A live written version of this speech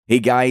Hey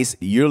guys,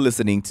 you're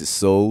listening to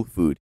Soul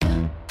Food.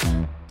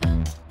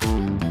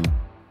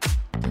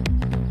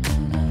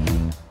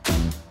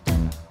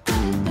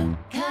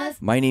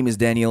 My name is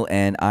Daniel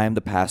and I am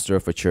the pastor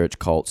of a church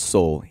called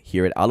Soul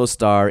here at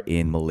Alostar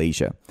in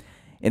Malaysia.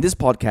 In this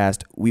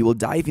podcast, we will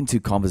dive into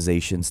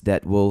conversations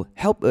that will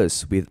help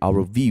us with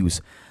our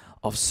views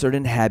of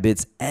certain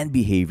habits and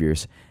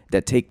behaviors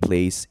that take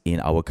place in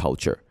our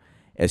culture.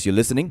 As you're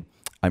listening,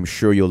 I'm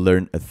sure you'll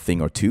learn a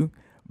thing or two,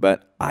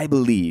 but I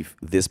believe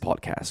this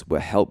podcast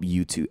will help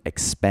you to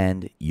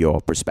expand your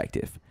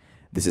perspective.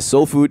 This is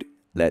Soul Food.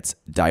 Let's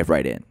dive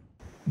right in.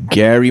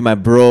 Gary, my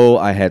bro,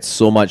 I had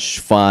so much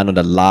fun on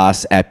the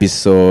last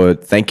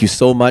episode. Thank you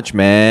so much,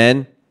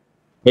 man.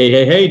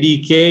 Hey,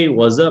 DK,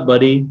 what's up,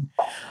 buddy?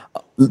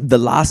 The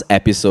last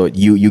episode,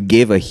 you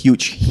gave a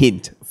huge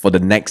hint for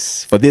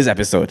this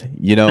episode,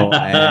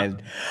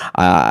 and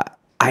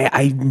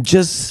I'm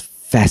just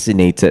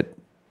fascinated.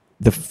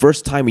 The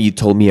first time you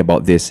told me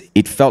about this,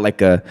 it felt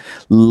like a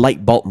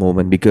light bulb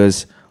moment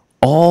because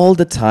all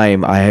the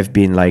time I have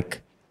been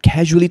like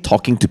casually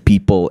talking to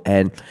people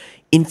and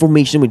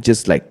information would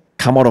just like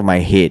come out of my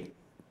head,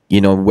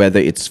 whether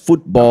it's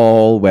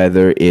football,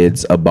 whether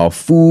it's about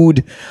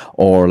food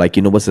or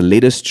what's the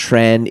latest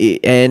trend.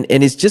 And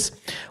it's just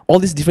all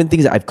these different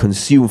things that I've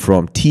consumed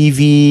from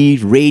TV,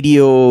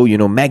 radio,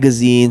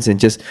 magazines and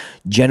just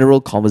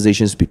general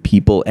conversations with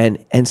people.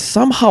 And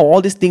somehow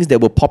all these things that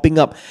were popping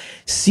up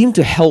seem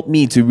to help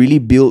me to really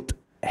build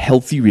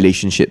healthy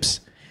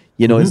relationships.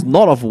 It's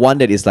not of one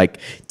that is like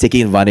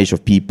taking advantage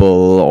of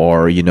people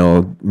or,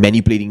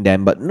 manipulating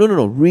them. But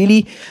no.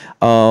 Really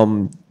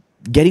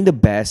getting the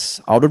best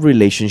out of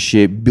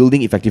relationship,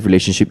 building effective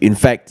relationship. In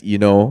fact,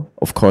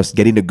 of course,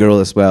 getting the girl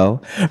as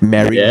well,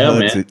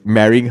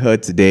 marrying her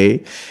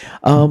today.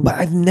 But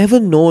I've never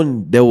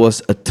known there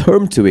was a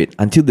term to it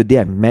until the day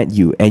I met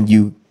you. And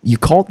you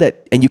called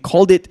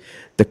it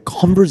the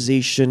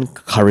conversation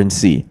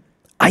currency.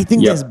 I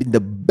think that's been the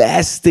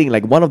best thing,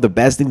 like one of the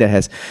best things that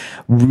has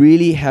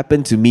really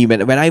happened to me.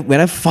 When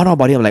I found out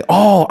about it, I'm like,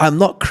 oh, I'm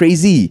not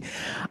crazy.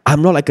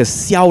 I'm not like a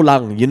xiao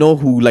lang,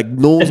 who like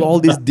knows all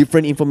this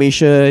different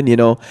information,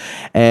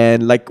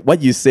 And like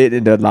what you said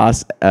in the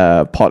last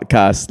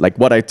podcast, like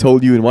what I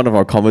told you in one of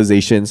our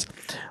conversations,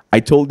 I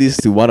told this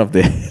to one of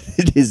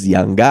this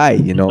young guy,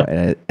 and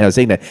I was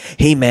saying that,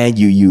 hey man,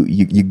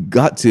 you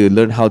got to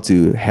learn how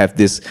to have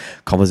this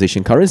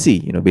conversation currency.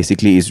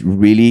 Basically is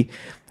really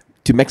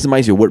to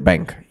maximize your word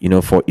bank,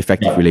 for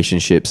effective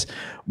relationships.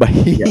 But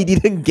he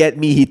didn't get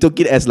me. He took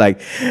it as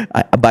like,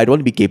 but I don't want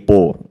to be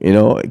kepo.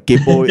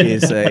 Kepo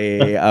is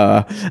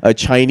a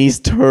Chinese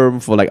term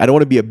for like, I don't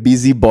want to be a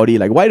busybody.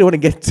 Like, why do I want to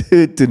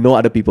get to know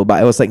other people?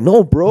 But I was like,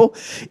 no, bro,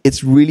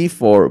 it's really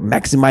for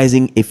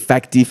maximizing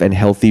effective and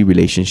healthy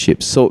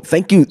relationships. So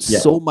thank you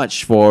so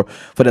much for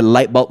the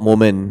light bulb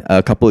moment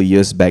a couple of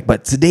years back.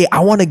 But today I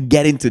want to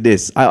get into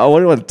this. I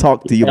want to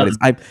talk to you about this.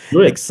 I'm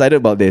excited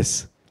about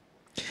this.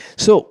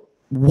 So,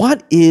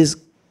 what is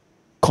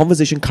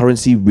conversation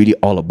currency really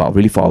all about,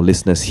 really for our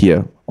listeners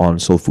here on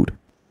Soul Food?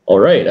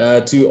 All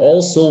right. To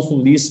all Soul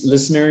Food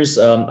listeners,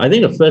 I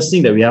think the first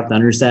thing that we have to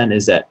understand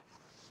is that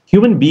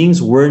human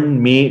beings weren't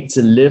made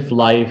to live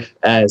life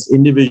as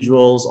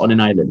individuals on an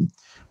island.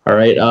 All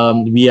right.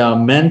 We are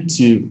meant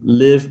to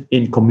live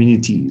in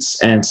communities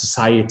and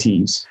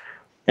societies.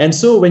 And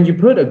so when you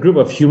put a group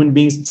of human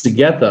beings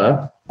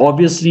together,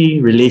 obviously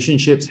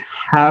relationships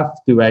have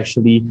to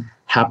actually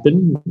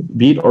happen,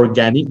 be it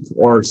organic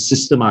or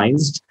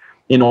systemized,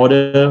 in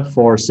order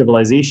for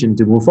civilization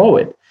to move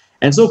forward.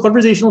 And so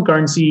conversational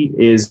currency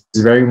is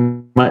very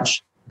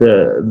much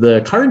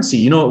the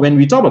currency. When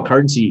we talk about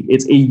currency,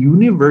 it's a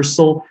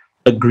universal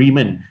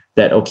agreement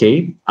that,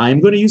 okay,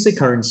 I'm going to use a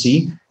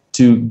currency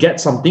to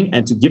get something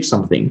and to give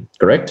something,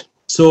 correct?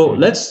 So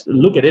let's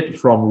look at it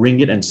from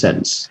ringgit and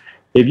cents.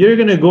 If you're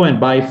going to go and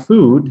buy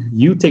food,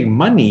 you take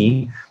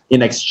money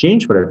in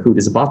exchange for that food.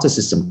 It's a barter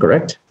system,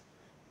 correct?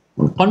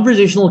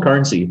 Conversational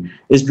currency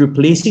is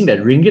replacing that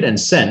ringgit and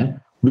cent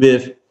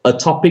with a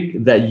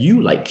topic that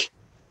you like.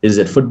 Is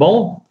it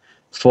football?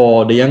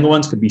 For the younger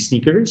ones, could be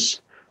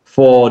sneakers.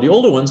 For the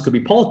older ones, could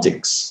be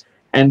politics.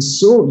 And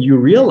so you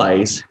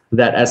realize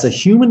that as a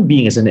human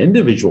being, as an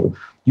individual,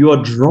 you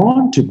are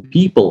drawn to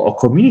people or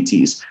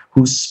communities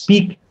who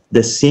speak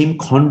the same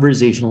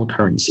conversational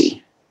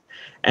currency.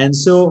 And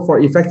so for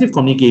effective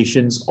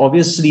communications,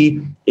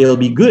 obviously, it'll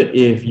be good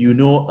if you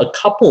know a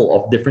couple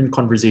of different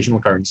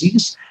conversational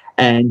currencies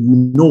and you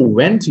know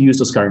when to use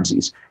those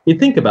currencies. You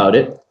think about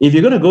it, if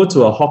you're going to go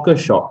to a hawker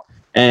shop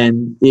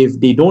and if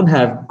they don't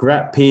have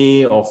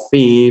GrabPay or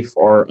Fave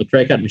or a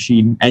credit card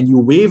machine and you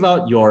wave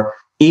out your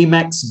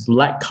Amex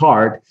black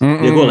card,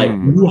 they go like,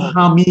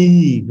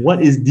 Muhammad,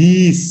 what is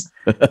this?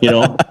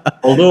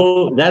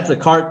 Although that's a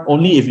card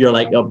only if you're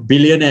like a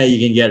billionaire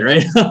you can get,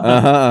 right?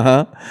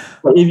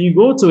 But if you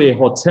go to a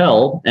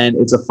hotel and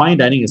it's a fine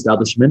dining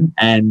establishment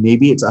and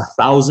maybe it's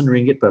 1,000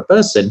 ringgit per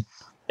person,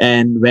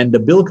 and when the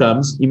bill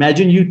comes,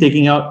 imagine you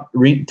taking out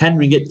 10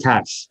 ringgit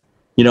cash,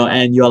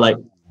 and you're like,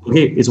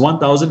 okay, it's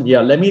 1,000.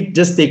 Yeah, let me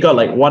just take out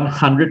like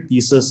 100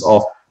 pieces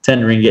of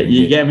 10 ringgit.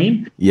 You get what I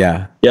mean?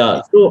 Yeah.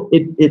 Yeah. So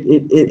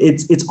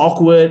it's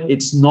awkward.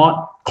 It's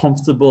not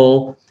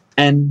comfortable.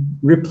 And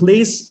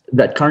replace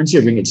that currency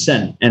of ringgit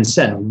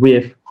cent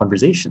with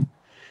conversation.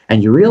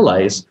 And you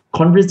realize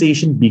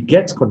conversation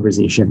begets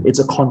conversation. It's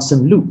a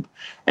constant loop.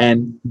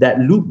 And that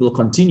loop will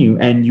continue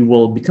and you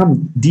will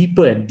become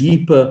deeper and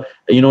deeper.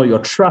 Your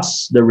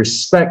trust, the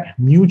respect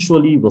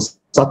mutually will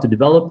start to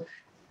develop.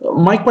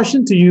 My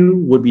question to you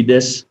would be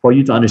this, for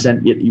you to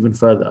understand it even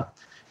further.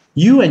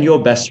 You and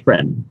your best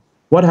friend,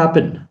 what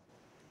happened?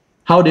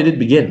 How did it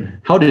begin?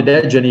 How did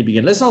that journey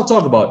begin? Let's not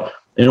talk about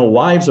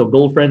wives or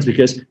girlfriends,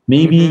 because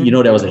maybe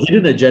there was a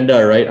hidden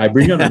agenda, right? I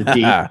bring you on a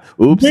date.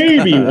 Oops.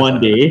 Maybe one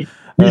day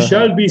we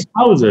shall be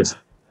spouses.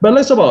 But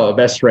let's talk about a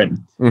best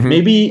friend.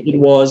 Maybe it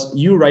was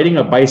you riding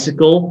a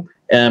bicycle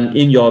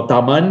in your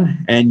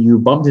taman and you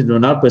bumped into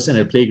another person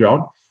at a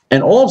playground,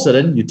 and all of a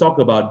sudden you talk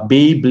about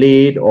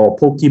Beyblade or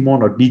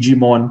Pokemon or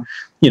Digimon,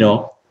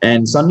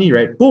 and suddenly,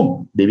 right,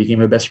 boom, they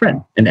became a best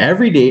friend. And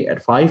every day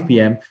at 5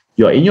 p.m.,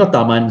 you're in your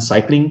taman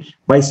cycling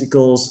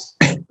bicycles,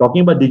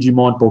 talking about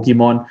Digimon,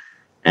 Pokemon.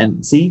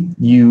 And see,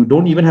 you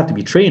don't even have to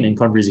be trained in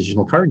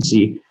conversational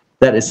currency.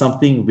 That is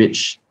something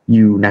which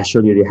you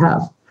naturally already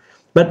have.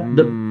 But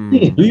the thing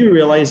is, do you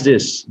realize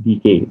this,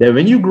 DK, that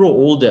when you grow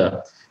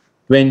older,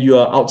 when you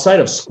are outside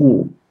of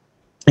school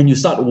and you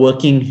start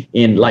working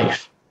in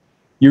life,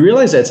 you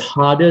realize that it's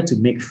harder to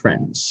make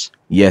friends.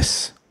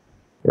 Yes.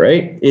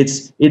 Right?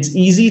 It's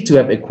easy to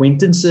have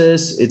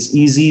acquaintances. It's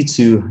easy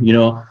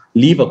to,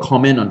 leave a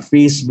comment on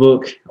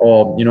Facebook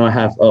or,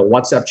 have a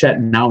WhatsApp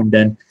chat now and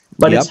then.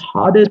 But it's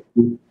harder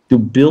to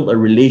build a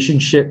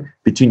relationship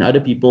between other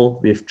people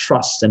with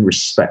trust and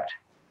respect.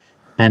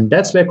 And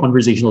that's where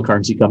conversational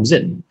currency comes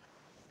in.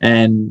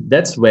 And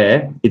that's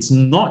where it's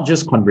not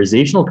just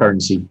conversational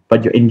currency,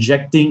 but you're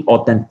injecting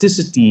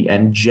authenticity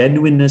and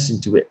genuineness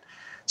into it,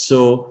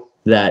 so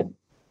that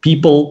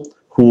people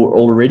who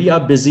already are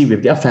busy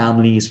with their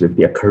families, with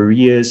their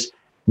careers,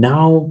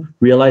 now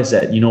realize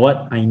that,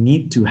 I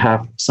need to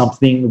have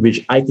something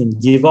which I can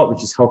give out,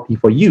 which is healthy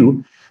for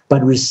you,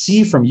 but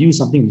receive from you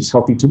something which is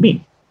healthy to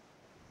me.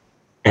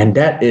 And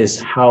that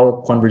is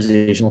how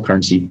conversational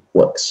currency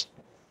works.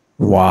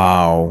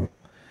 Wow.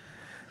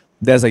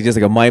 That's just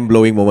like a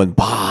mind-blowing moment.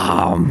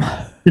 Bam.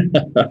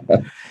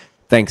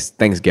 Thanks,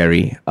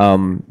 Gary.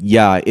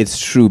 Yeah, it's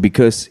true,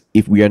 because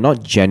if we are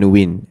not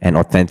genuine and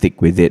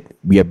authentic with it,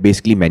 we are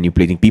basically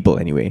manipulating people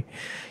anyway.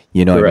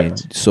 You know Correct.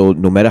 what I mean? So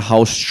no matter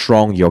how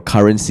strong your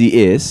currency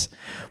is,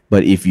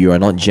 but if you are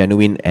not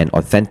genuine and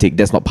authentic,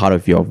 that's not part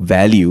of your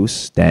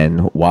values,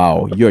 then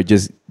wow, you're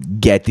just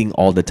getting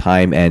all the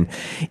time. And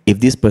if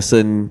this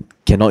person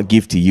cannot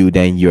give to you,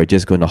 then you're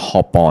just going to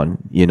hop on,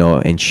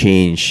 and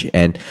change.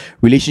 And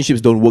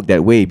relationships don't work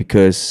that way,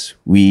 because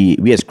we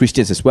as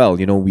Christians as well,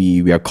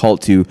 we are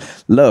called to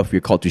love, we're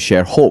called to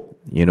share hope,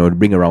 to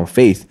bring around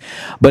faith.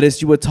 But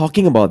as you were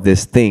talking about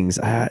these things,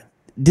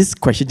 this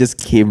question just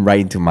came right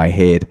into my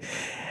head.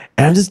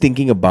 And I'm just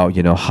thinking about,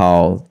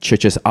 how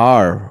churches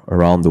are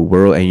around the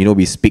world, and,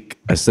 we speak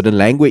a certain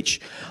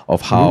language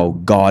of how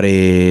God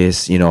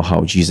is,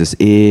 how Jesus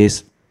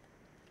is.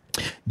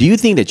 Do you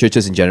think that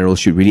churches in general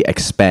should really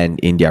expand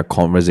in their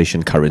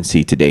conversation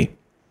currency today?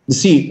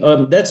 See,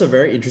 that's a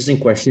very interesting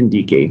question,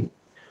 DK.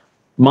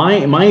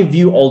 My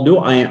view, although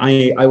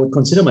I would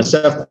consider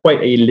myself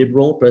quite a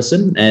liberal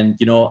person, and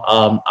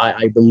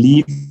I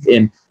believe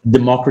in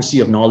democracy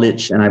of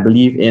knowledge, and I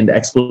believe in the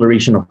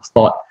exploration of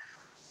thought.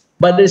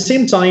 But at the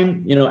same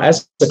time,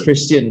 as a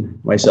Christian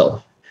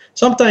myself,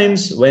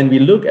 sometimes when we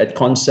look at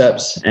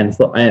concepts and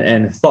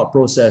thought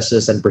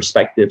processes and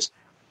perspectives,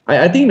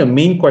 I think the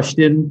main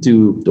question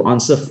to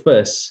answer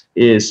first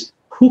is,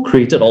 who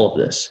created all of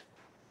this?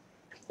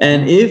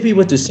 And if we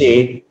were to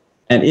say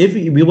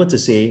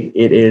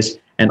it is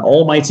an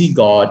almighty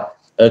God,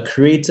 a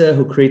creator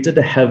who created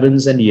the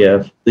heavens and the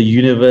earth, the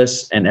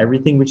universe and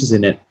everything which is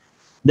in it,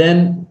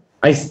 then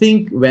I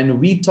think when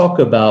we talk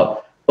about,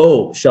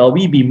 shall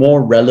we be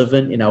more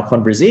relevant in our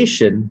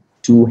conversation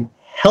to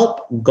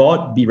help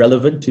God be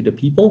relevant to the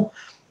people?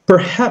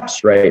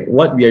 Perhaps, right,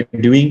 what we are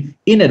doing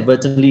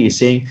inadvertently is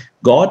saying,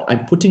 God,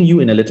 I'm putting you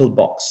in a little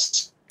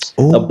box.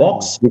 A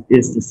box which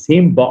is the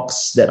same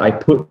box that I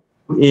put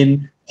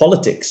in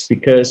politics,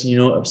 because,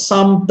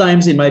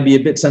 sometimes it might be a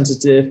bit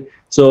sensitive.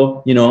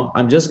 So,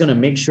 I'm just going to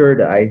make sure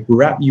that I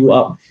wrap you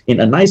up in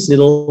a nice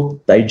little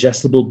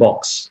digestible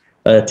box,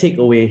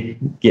 takeaway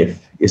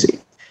gift, you see.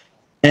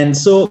 And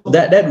so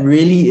that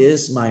really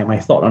is my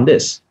thought on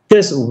this.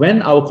 Because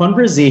when our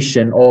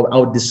conversation or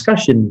our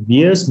discussion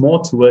veers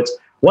more towards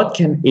what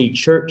can a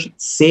church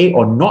say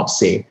or not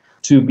say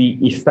to be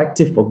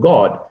effective for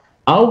God,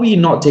 are we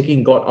not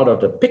taking God out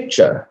of the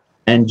picture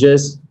and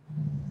just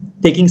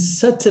taking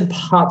certain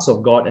parts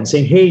of God and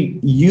saying, hey,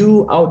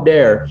 you out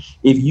there,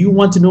 if you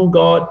want to know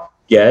God,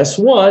 guess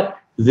what?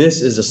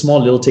 This is a small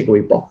little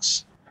takeaway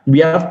box. We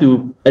have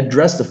to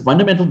address the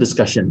fundamental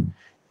discussion.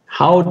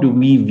 How do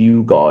we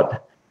view God?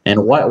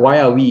 And why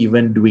are we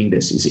even doing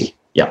this, you see?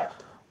 Yeah.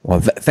 Well,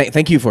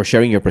 thank you for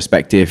sharing your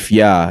perspective.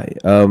 Yeah.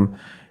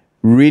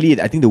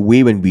 really, I think the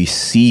way when we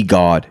see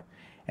God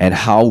and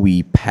how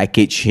we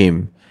package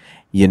Him,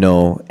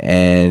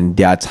 and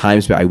there are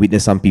times where I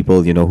witness some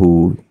people,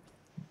 who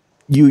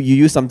you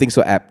use something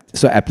so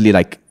aptly,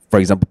 like for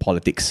example,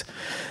 politics.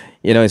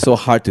 It's so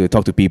hard to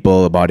talk to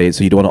people about it,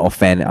 so you don't want to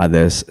offend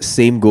others.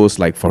 Same goes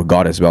like for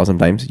God as well.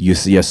 Sometimes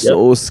you're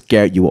so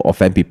scared you will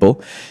offend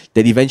people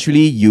that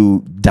eventually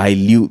you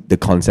dilute the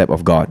concept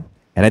of God.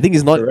 And I think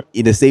it's not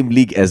in the same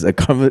league as a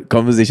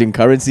conversation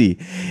currency.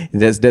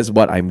 That's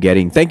what I'm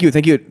getting. Thank you,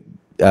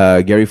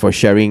 Gary, for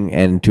sharing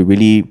and to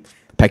really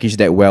package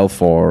that well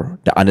for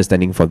the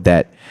understanding for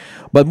that.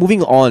 But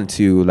moving on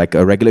to like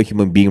a regular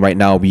human being right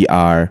now, we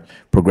are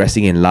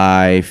progressing in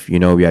life,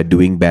 we are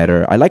doing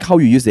better. I like how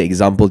you used the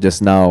example just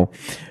now,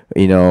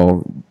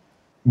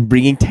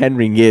 bringing 10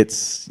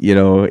 ringgits,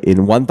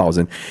 in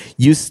 1,000.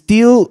 You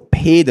still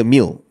pay the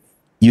meal.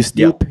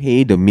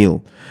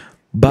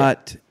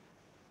 But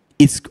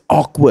it's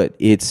awkward.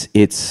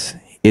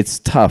 It's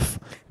tough.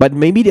 But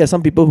maybe there are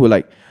some people who are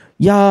like,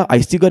 yeah,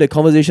 I still got a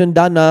conversation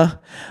done.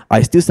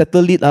 I still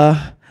settle it.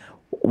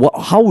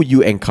 How would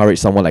you encourage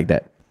someone like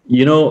that?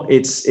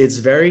 It's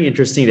very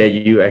interesting that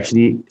you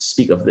actually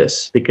speak of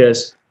this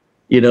because,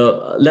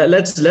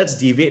 let's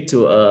deviate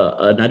to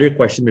another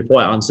question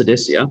before I answer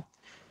this. Yeah.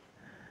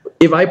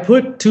 If I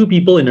put two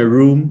people in a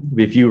room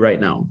with you right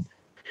now,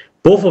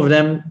 both of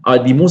them are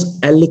the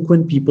most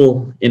eloquent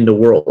people in the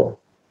world.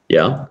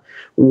 Yeah.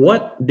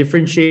 What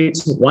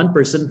differentiates one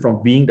person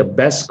from being the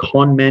best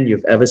con man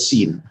you've ever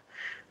seen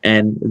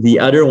and the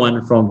other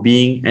one from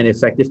being an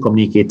effective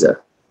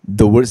communicator?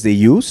 The words they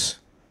use?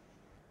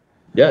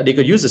 Yeah, they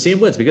could use the same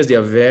words because they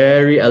are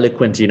very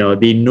eloquent.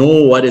 They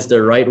know what is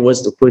the right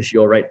words to push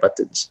your right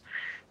buttons.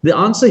 The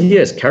answer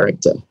here is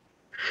character.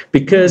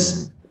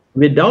 Because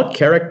without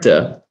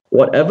character,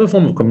 whatever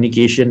form of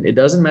communication, it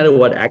doesn't matter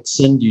what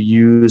accent you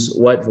use,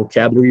 what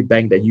vocabulary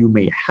bank that you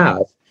may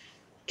have,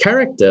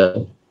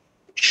 character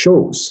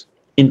shows.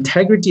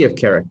 Integrity of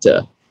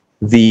character,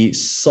 the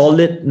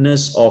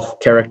solidness of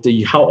character,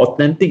 how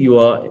authentic you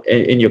are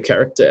in your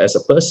character as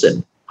a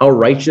person, how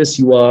righteous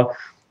you are,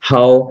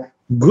 how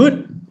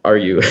good are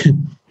you,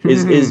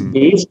 is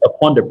based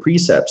upon the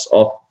precepts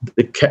of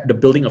the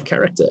building of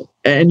character.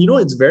 And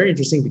it's very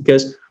interesting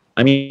because,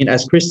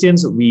 as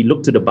Christians, we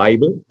look to the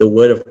Bible, the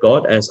Word of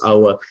God, as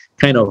our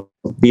kind of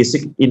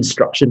basic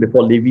instruction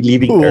before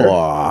leaving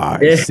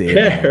Earth.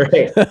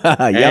 Right.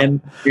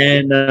 Yep.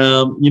 And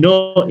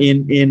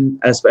in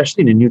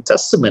especially in the New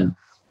Testament,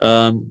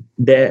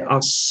 there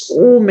are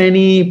so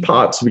many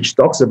parts which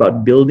talks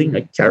about building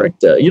a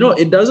character.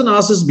 It doesn't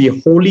ask us to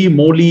be holy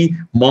moly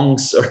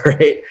monks,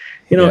 right?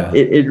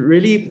 It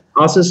really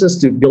asks us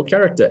to build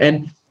character.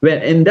 And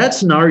when in that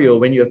scenario,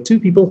 when you have two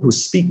people who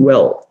speak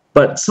well,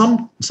 but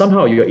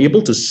somehow you're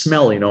able to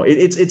smell,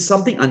 it's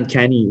something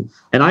uncanny.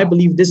 And I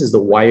believe this is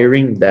the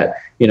wiring that,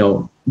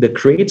 the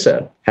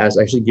Creator has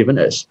actually given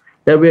us,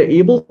 that we're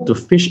able to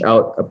fish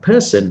out a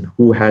person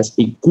who has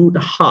a good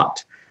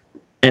heart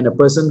and a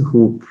person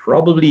who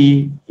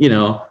probably,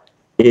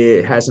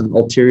 it has an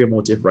ulterior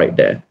motive right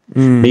there.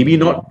 Maybe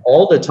not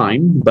all the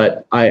time,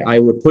 but I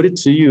would put it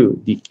to you,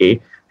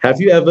 DK.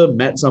 Have you ever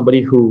met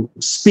somebody who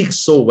speaks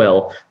so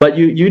well, but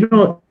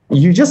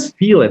you just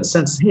feel and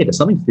sense, hey, there's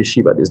something fishy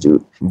about this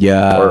dude?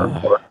 Yeah.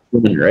 Or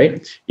woman,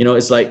 right?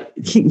 It's like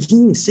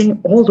he's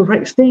saying all the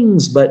right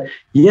things, but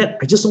yet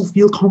I just don't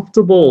feel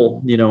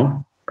comfortable,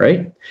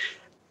 right?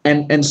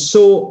 And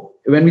so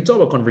when we talk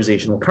about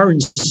conversational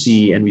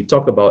currency and we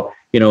talk about,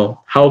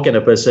 how can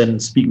a person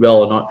speak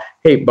well or not?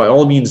 Hey, by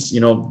all means,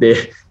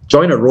 they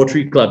join a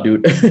Rotary Club,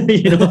 dude.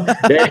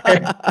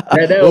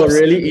 that will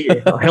really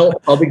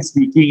help public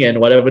speaking and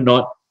whatever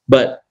not.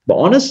 But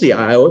honestly,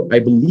 I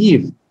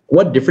believe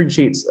what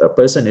differentiates a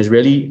person is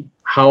really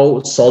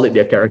how solid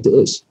their character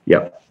is.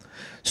 Yeah.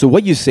 So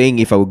what you're saying,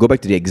 if I would go back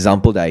to the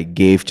example that I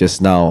gave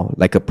just now,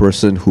 like a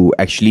person who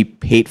actually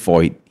paid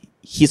for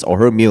his or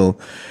her meal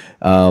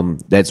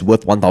that's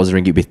worth 1,000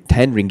 ringgit with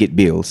 10 ringgit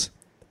bills,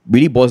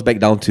 really boils back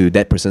down to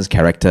that person's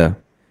character.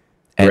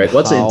 And right.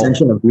 What's the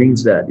intention of doing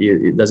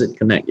that? Does it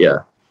connect? Yeah.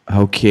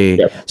 Okay.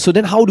 Yep. So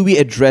then how do we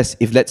address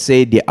if, let's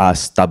say, they are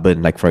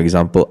stubborn? Like, for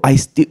example,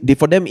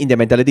 for them in their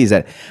mentality is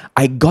that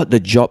I got the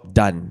job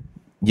done.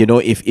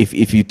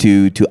 If you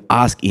to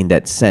ask in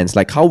that sense,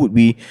 like how would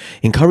we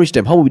encourage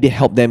them? How would we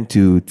help them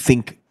to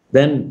think?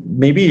 Then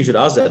maybe you should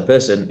ask that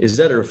person, is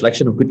that a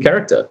reflection of good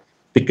character?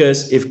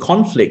 Because if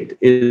conflict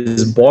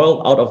is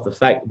boiled out of the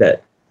fact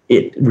that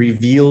it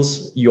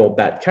reveals your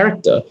bad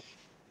character,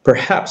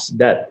 perhaps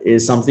that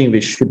is something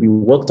which should be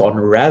worked on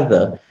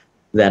rather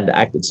than the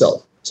act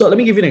itself. So let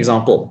me give you an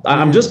example.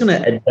 I'm just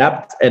going to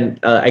adapt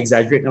and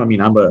exaggerate. I'm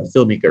a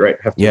filmmaker, right?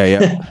 Have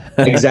to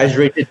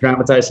exaggerate it,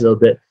 dramatize a little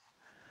bit.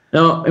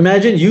 Now,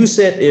 imagine you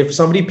said if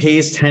somebody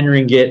pays 10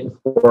 ringgit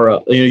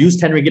for, use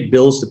 10 ringgit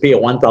bills to pay a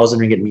 1,000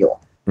 ringgit meal.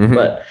 Mm-hmm.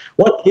 But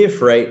what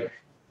if, right,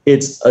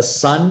 it's a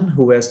son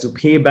who has to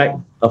pay back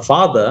a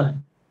father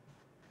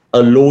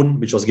a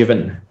loan which was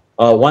given,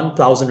 a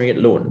 1,000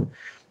 ringgit loan.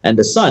 And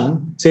the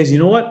son says, you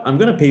know what, I'm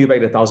going to pay you back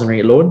the 1,000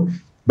 ringgit loan,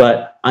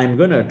 but I'm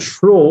going to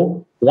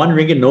throw 1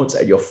 ringgit notes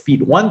at your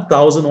feet,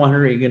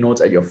 1,100 ringgit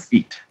notes at your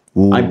feet.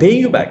 Ooh. I'm paying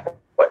you back.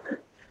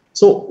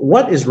 So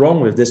what is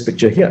wrong with this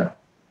picture here?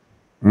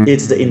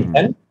 It's the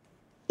intent.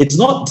 It's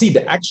not, see,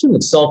 the action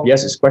itself,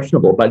 yes, is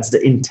questionable, but it's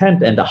the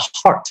intent and the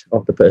heart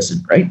of the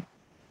person, right?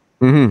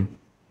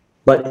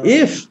 But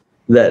if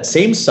that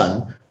same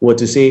son were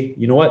to say,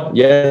 you know what,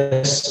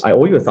 yes, I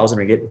owe you 1,000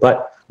 ringgit,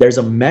 but there's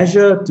a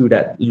measure to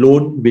that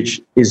loan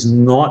which is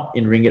not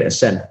in ringgit and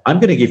cent.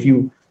 I'm going to give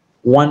you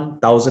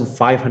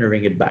 1,500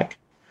 ringgit back.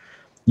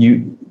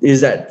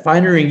 Is that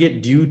 500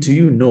 ringgit due to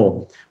you?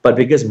 No. But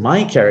because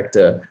my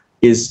character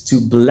is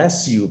to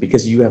bless you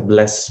because you have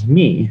blessed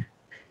me,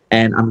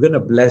 and I'm going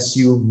to bless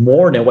you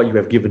more than what you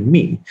have given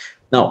me.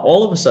 Now,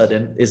 all of a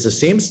sudden, it's the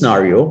same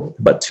scenario,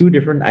 but 2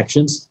 different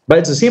actions, but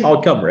it's the same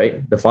outcome,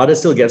 right? The father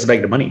still gets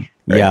back the money.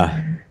 Right?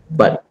 Yeah.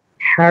 But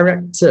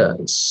character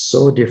is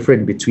so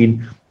different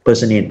between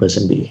person A and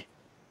person B.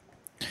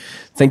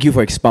 Thank you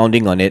for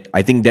expounding on it.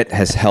 I think that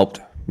has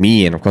helped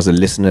me and of course the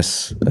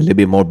listeners a little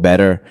bit more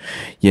better,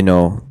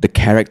 the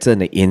character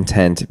and the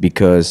intent,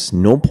 because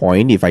no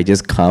point if I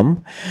just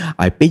come,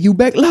 I pay you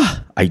back lah.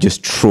 I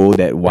just throw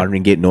that 1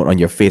 ringgit note on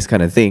your face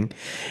kind of thing.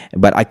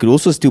 But I could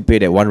also still pay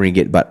that 1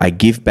 ringgit, but I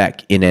give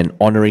back in an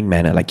honoring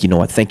manner. Like,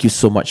 thank you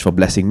so much for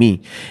blessing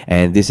me.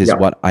 And this is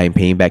what I'm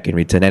paying back in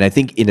return. And I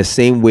think in the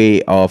same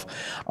way of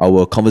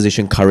our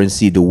conversation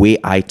currency, the way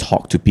I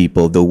talk to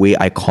people, the way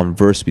I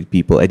converse with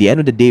people, at the end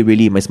of the day,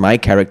 really, it's my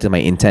character, my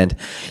intent.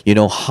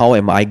 How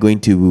am I going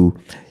to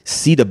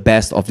see the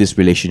best of this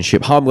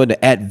relationship, how I'm going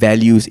to add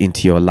values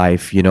into your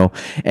life,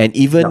 and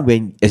even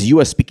when, as you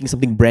are speaking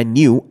something brand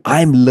new,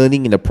 I'm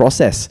learning in the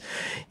process,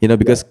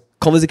 because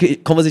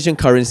conversation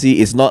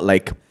currency is not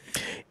like,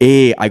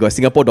 hey, I got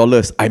Singapore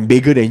dollars, I'm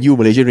bigger than you,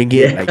 Malaysian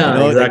ringgit,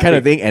 exactly. That kind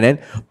of thing, and then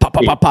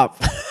pop.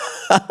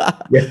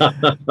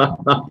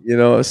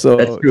 So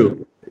that's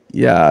true.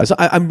 Yeah, so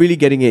I'm really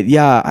getting it.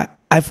 Yeah,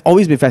 I've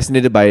always been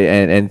fascinated by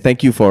it, and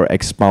thank you for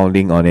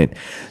expounding on it.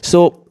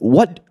 So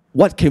what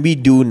can we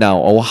do now,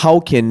 or how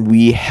can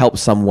we help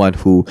someone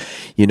who,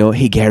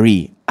 hey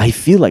Gary, I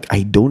feel like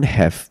I don't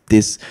have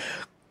this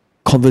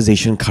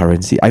conversation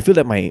currency. I feel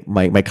that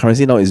my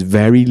currency now is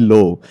very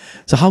low.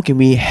 So how can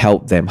we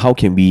help them? How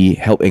can we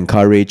help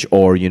encourage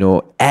or,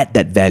 add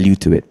that value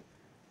to it?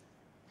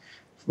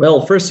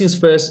 Well, first things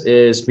first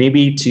is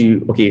maybe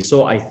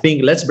so I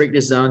think let's break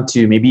this down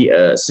to maybe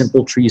a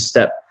simple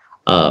 3-step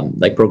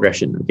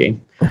progression,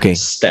 okay?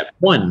 Step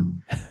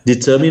 1,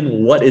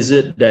 determine what is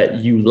it that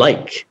you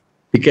like,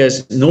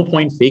 because no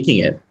point faking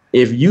it.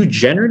 If you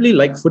generally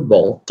like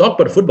football, talk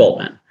about football,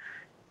 man.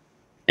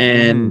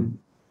 And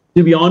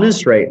to be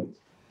honest, right,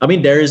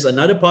 there is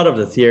another part of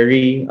the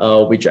theory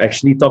which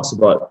actually talks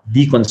about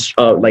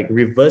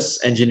reverse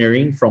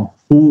engineering from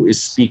who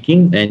is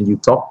speaking, and you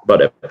talk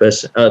about a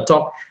person,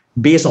 talk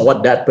based on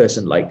what that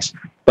person likes.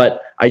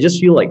 But I just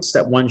feel like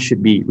step 1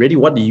 should be really,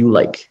 what do you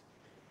like?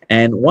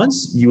 And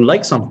once you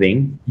like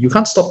something, you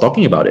can't stop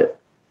talking about it.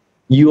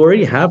 You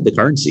already have the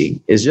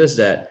currency. It's just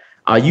that,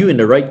 are you in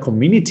the right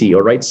community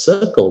or right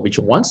circle which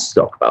wants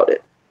to talk about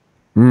it?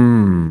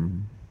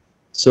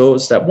 So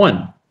step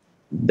 1,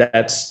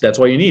 that's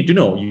what you need to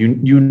know.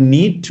 You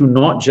need to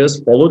not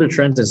just follow the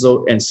trends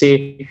and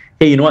say,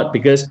 hey, you know what?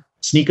 Because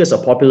sneakers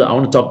are popular, I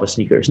want to talk about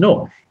sneakers.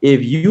 No,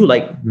 if you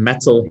like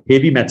metal,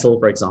 heavy metal,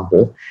 for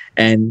example,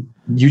 and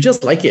you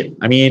just like it.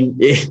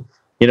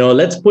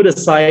 Let's put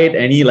aside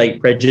any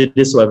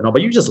prejudice or whatever,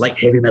 but you just like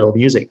heavy metal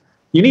music.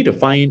 You need to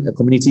find a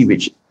community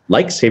which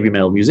likes heavy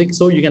metal music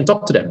so you can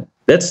talk to them.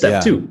 That's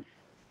step 2,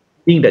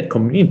 being that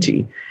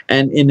community.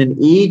 And in an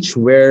age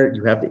where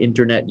you have the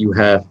internet, you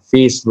have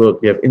Facebook,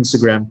 you have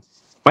Instagram,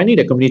 finding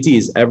a community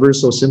is ever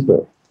so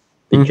simple,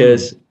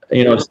 because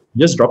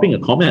just dropping a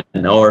comment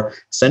or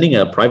sending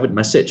a private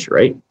message,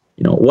 right?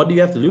 What do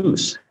you have to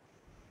lose?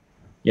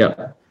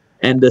 Yeah.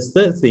 And the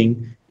third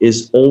thing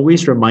is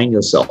always remind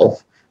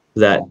yourself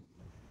that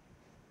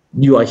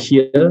you are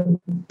here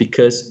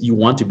because you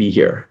want to be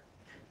here.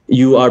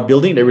 You are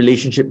building the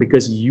relationship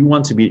because you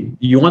want to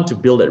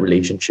build that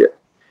relationship.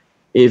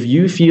 If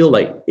you feel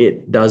like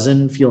it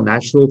doesn't feel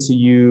natural to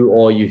you,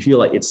 or you feel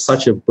like it's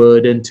such a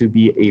burden to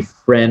be a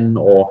friend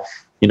or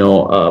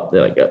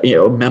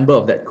a member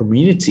of that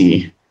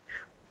community,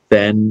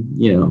 then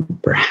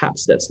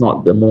perhaps that's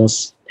not the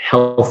most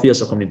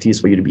healthiest of communities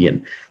for you to be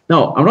in.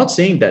 Now, I'm not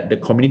saying that the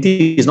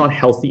community is not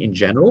healthy in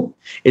general.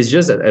 It's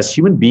just that as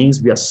human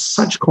beings, we are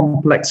such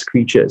complex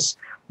creatures.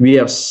 We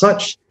have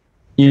such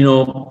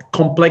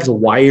complex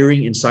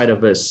wiring inside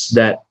of us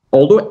that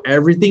although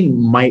everything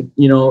might,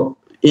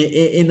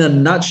 in a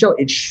nutshell,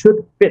 it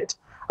should fit.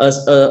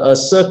 A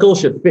circle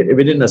should fit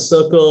within a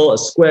circle, a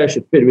square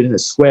should fit within a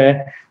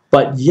square.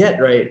 But yet,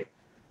 right,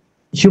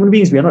 human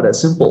beings, we are not that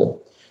simple.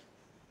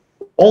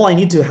 All I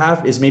need to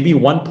have is maybe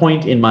one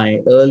point in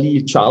my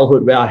early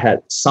childhood where I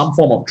had some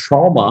form of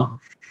trauma,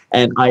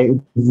 and I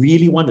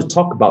really want to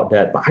talk about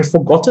that, but I've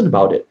forgotten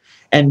about it.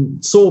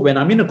 And so when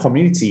I'm in a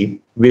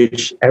community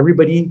which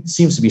everybody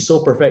seems to be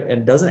so perfect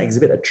and doesn't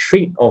exhibit a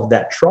trait of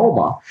that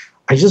trauma,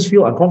 I just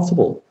feel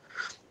uncomfortable.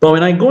 But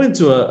when I go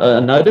into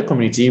another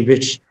community,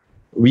 which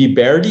we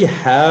barely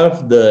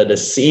have the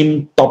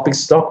same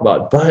topics to talk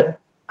about, but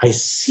I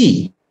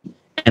see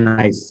and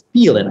I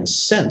feel and I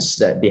sense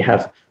that they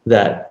have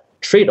that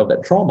trait of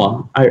that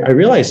trauma, I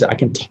realize that I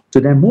can talk to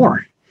them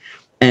more.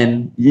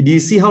 And do you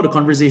see how the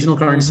conversational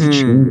currency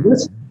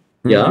changes?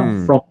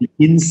 Yeah, from the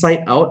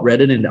inside out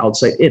rather than the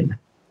outside in.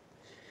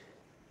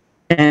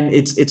 And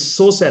it's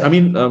so sad. I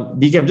mean,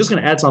 DK, I'm just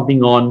going to add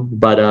something on,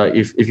 but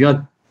if you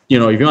want,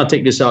 if you want to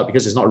take this out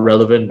because it's not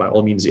relevant, by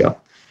all means, yeah.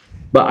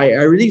 But I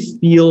really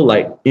feel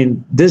like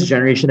in this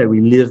generation that we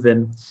live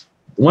in,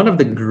 one of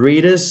the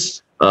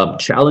greatest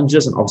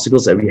challenges and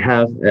obstacles that we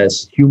have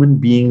as human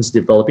beings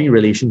developing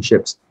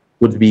relationships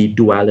would be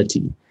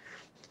duality.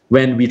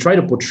 When we try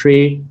to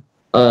portray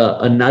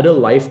another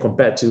life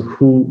compared to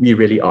who we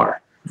really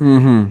are.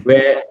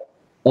 Where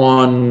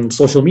on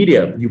social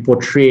media, you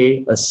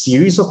portray a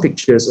series of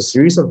pictures, a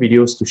series of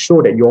videos to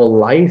show that your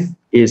life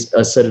is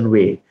a certain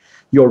way.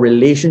 Your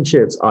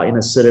relationships are in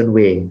a certain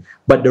way,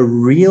 but the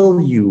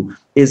real you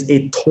is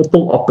a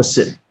total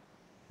opposite.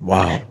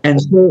 Wow.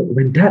 And so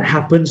when that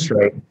happens,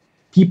 right,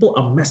 people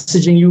are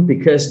messaging you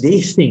because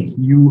they think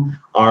you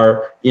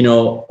are,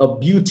 a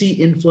beauty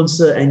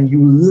influencer and you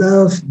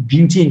love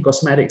beauty and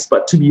cosmetics.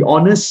 But to be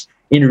honest,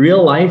 in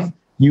real life,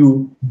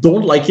 you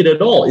don't like it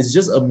at all. It's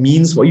just a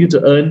means for you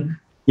to earn,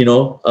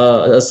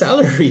 a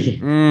salary.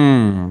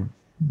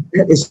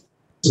 That is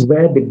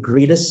where the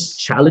greatest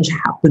challenge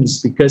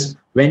happens, because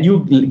when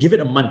you give it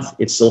a month,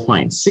 it's still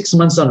fine. 6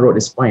 months down the road,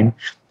 it's fine.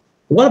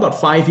 What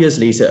about 5 years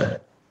later,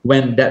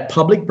 when that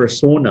public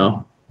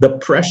persona, the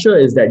pressure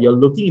is that you're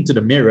looking into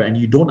the mirror and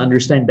you don't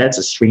understand that's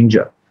a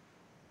stranger.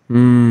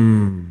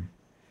 And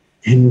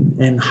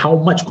how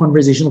much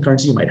conversational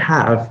currency you might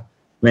have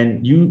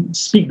when you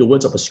speak the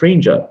words of a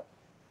stranger,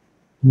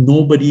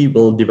 nobody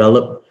will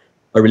develop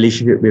a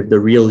relationship with the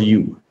real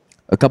you.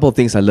 A couple of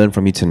things I learned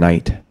from you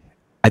tonight.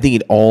 I think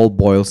it all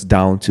boils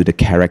down to the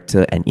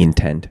character and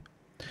intent.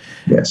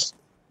 Yes.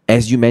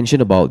 As you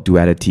mentioned about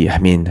duality, I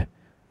mean,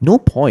 no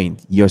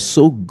point. You're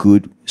so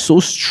good, so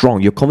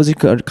strong. Your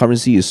conversation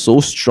currency is so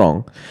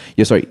strong.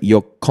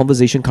 Your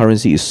conversation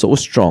currency is so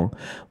strong,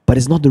 but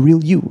it's not the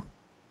real you.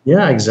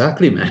 Yeah,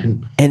 exactly,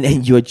 man.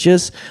 And you're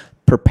just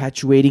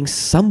perpetuating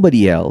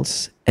somebody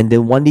else, and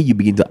then one day you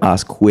begin to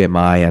ask, who am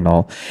I and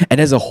all, and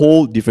there's a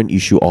whole different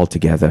issue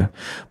altogether.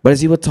 But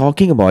as you were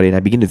talking about it, I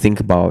begin to think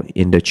about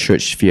in the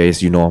church sphere.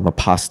 As you know, I'm a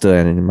pastor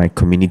and in my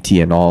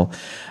community and all,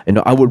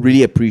 I would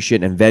really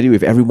appreciate and value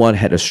if everyone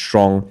had a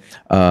strong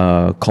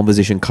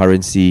conversation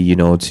currency,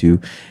 to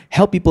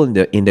help people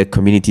in the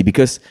community,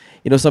 because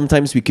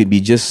sometimes we could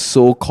be just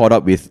so caught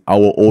up with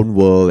our own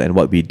world and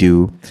what we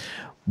do.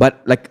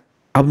 But like,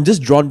 I'm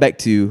just drawn back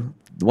to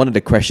one of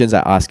the questions I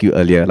asked you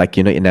earlier, like,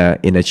 in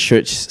a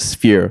church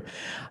sphere,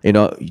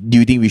 do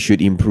you think we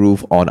should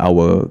improve on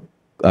our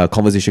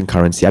conversation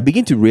currency? I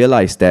begin to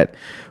realize that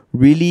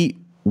really,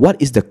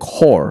 what is the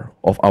core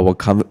of our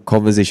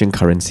conversation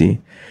currency?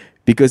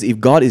 Because if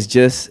God is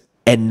just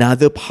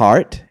another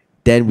part,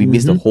 then we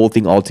miss the whole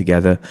thing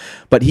altogether.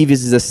 But if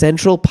it's the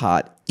central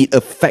part, it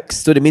affects,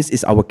 so that means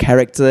it's our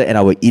character and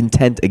our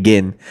intent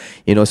again.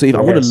 So if I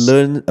want to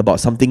learn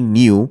about something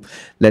new,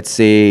 let's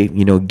say,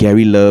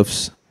 Gary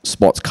loves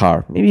sports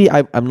car. Maybe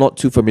I'm not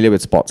too familiar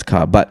with sports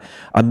car, but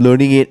I'm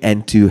learning it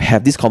and to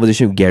have this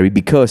conversation with Gary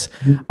because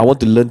I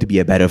want to learn to be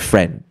a better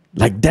friend.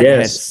 Like that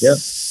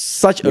has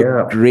such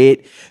a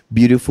great,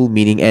 beautiful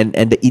meaning. And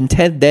the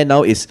intent there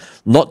now is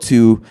not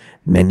to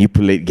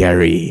manipulate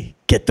Gary,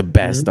 get the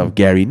best of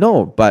Gary.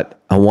 No, but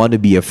I want to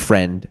be a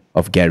friend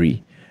of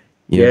Gary.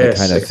 That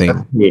kind of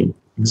thing.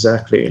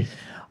 Exactly.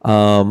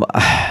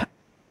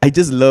 I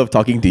just love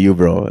talking to you,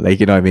 bro. Like,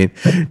 you know what I mean?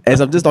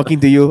 As I'm just talking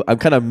to you, I'm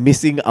kind of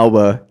missing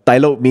our Tai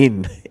Lok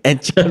Min and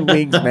chicken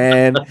wings,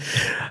 man.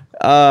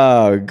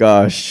 Oh,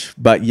 gosh.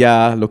 But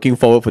yeah, looking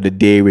forward for the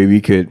day where we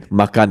could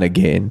makan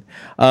again.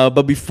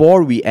 But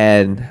before we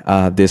end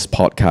this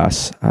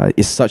podcast,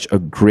 it's such a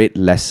great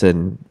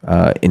lesson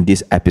in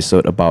this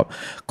episode about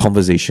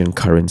conversation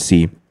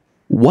currency.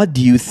 What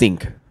do you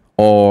think,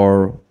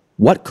 or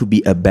what could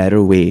be a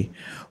better way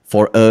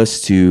for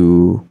us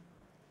to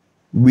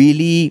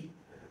really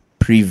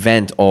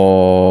prevent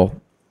or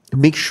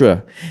make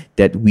sure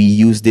that we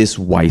use this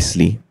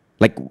wisely?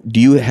 Like, do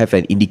you have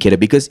an indicator?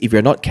 Because if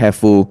you're not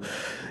careful,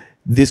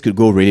 this could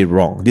go really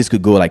wrong. This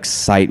could go like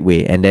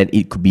sideways, and then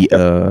it could be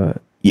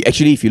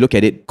actually, if you look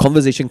at it,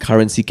 conversation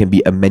currency can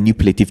be a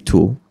manipulative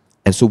tool,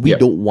 and so we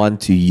don't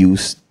want to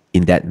use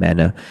in that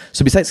manner.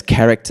 So besides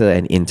character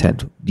and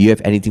intent, do you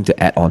have anything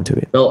to add on to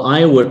it? Well,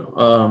 I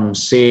would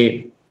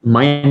say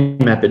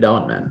mind map it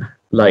out, man.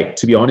 Like,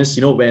 to be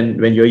honest,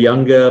 when you're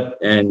younger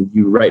and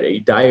you write a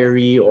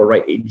diary or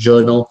write a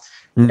journal,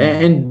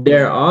 and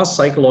there are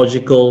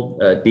psychological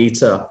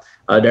data.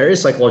 There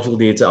is psychological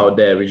data out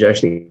there which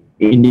actually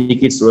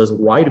indicates to us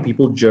why do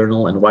people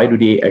journal and why do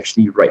they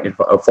actually write in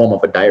a form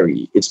of a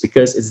diary. It's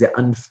because it's their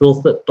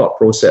unfiltered thought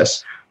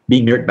process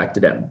being mirrored back to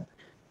them.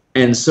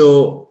 And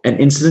so an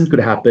incident could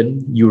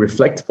happen, you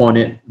reflect upon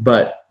it,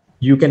 but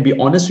you can be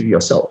honest with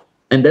yourself.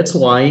 And that's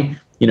why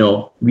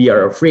we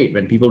are afraid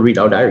when people read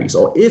our diaries,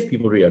 or if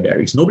people read our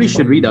diaries. Nobody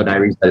should read our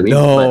diaries, by the way.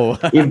 No.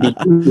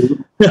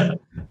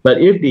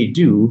 But if they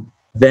do,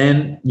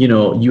 then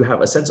you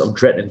have a sense of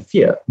dread and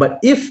fear. But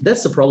if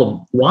that's the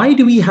problem, why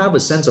do we have a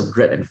sense of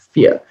dread and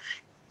fear?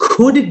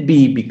 Could it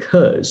be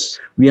because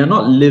we are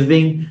not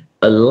living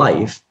a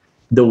life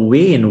the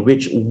way in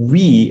which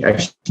we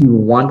actually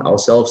want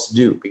ourselves to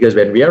do? Because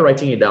when we are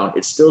writing it down,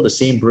 it's still the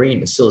same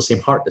brain, it's still the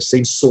same heart, the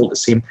same soul, the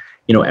same,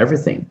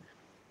 everything.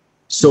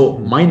 So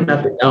mind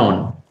map it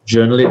down,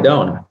 journal it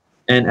down.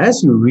 And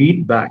as you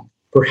read back,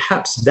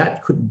 perhaps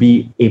that could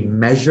be a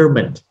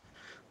measurement.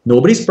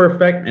 Nobody's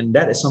perfect, and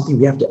that is something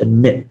we have to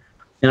admit.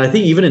 And I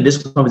think even in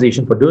this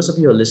conversation, for those of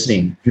you who are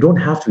listening, you don't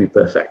have to be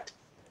perfect.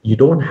 You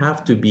don't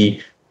have to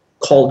be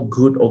called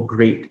good or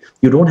great.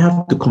 You don't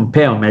have to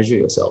compare or measure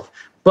yourself,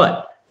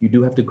 but you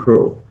do have to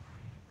grow.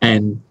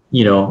 And,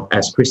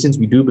 as Christians,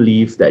 we do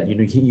believe that, you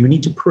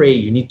need to pray,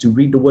 you need to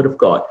read the Word of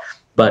God.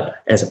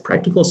 But as a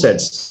practical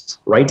sense,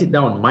 write it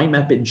down, mind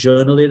map it,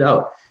 journal it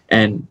out.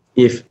 And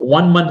if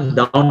 1 month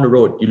down the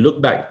road, you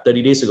look back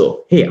 30 days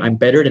ago, hey, I'm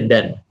better than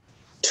then.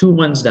 2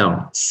 months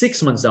down,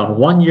 6 months down,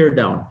 1 year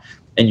down,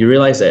 and you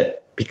realize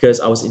that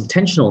because I was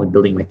intentional in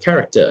building my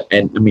character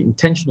and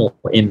intentional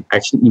in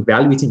actually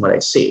evaluating what I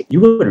say, you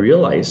would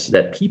realize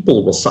that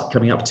people will start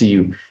coming up to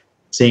you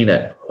saying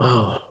that,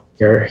 wow,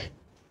 Gary,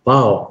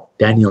 wow,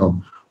 Daniel,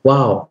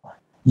 wow,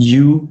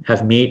 you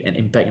have made an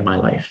impact in my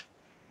life.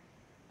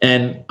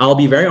 And I'll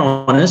be very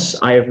honest,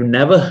 I have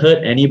never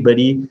heard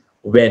anybody,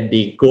 when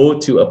they go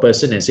to a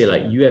person and say,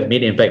 like, you have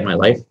made an impact in my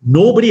life,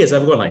 nobody has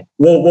ever gone like,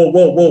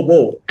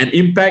 whoa. An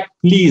impact,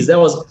 please. That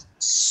was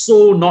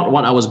so not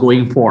what I was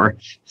going for.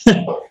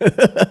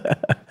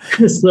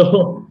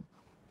 So,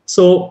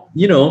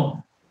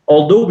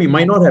 although we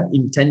might not have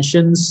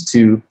intentions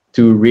to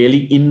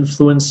really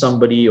influence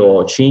somebody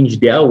or change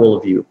their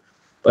worldview,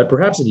 but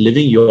perhaps in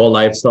living your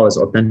lifestyle as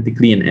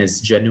authentically and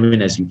as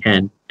genuine as you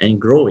can and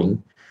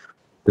growing,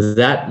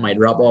 that might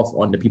rub off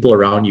on the people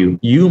around you.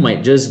 You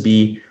might just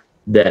be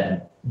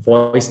that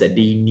voice that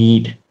they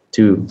need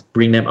to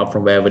bring them up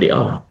from wherever they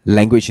are.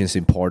 Language is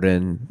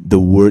important. The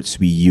words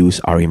we use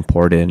are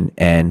important.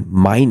 And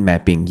mind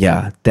mapping,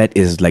 that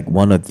is like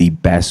one of the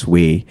best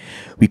way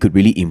we could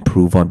really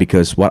improve on,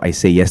 because what I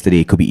say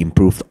yesterday could be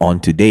improved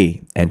on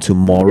today. And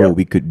tomorrow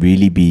we could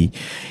really be,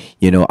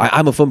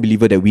 I'm a firm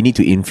believer that we need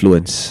to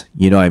influence,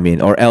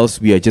 or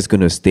else we are just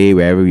going to stay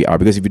wherever we are.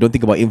 Because if we don't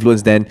think about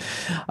influence, then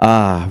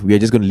we are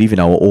just going to live in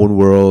our own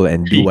world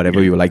and do whatever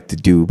we would like to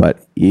do.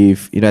 But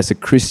if, as a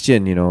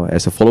Christian,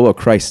 as a follower of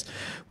Christ,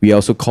 we are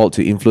also called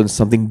to influence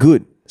something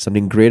good,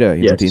 something greater,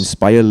 to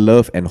inspire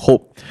love and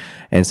hope.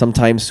 And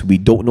sometimes we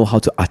don't know how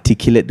to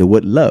articulate the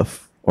word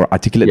love or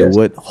articulate the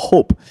word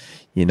hope,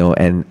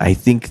 and I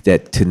think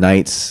that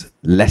tonight's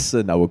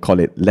lesson, I would call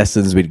it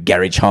Lessons with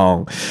Gary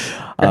Chong,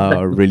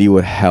 really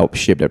will help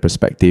shape that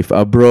perspective.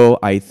 Bro,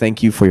 I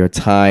thank you for your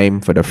time,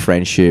 for the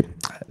friendship.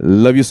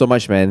 Love you so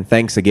much, man.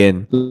 Thanks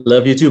again.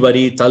 Love you too,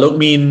 buddy. Taluk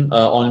mean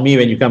on me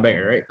when you come back,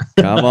 all right?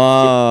 Come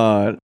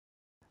on.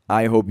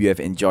 I hope you have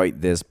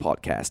enjoyed this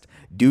podcast.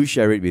 Do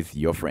share it with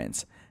your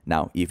friends.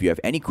 Now, if you have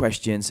any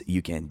questions,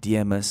 you can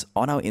DM us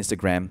on our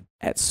Instagram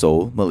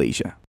 @Seoul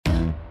Malaysia.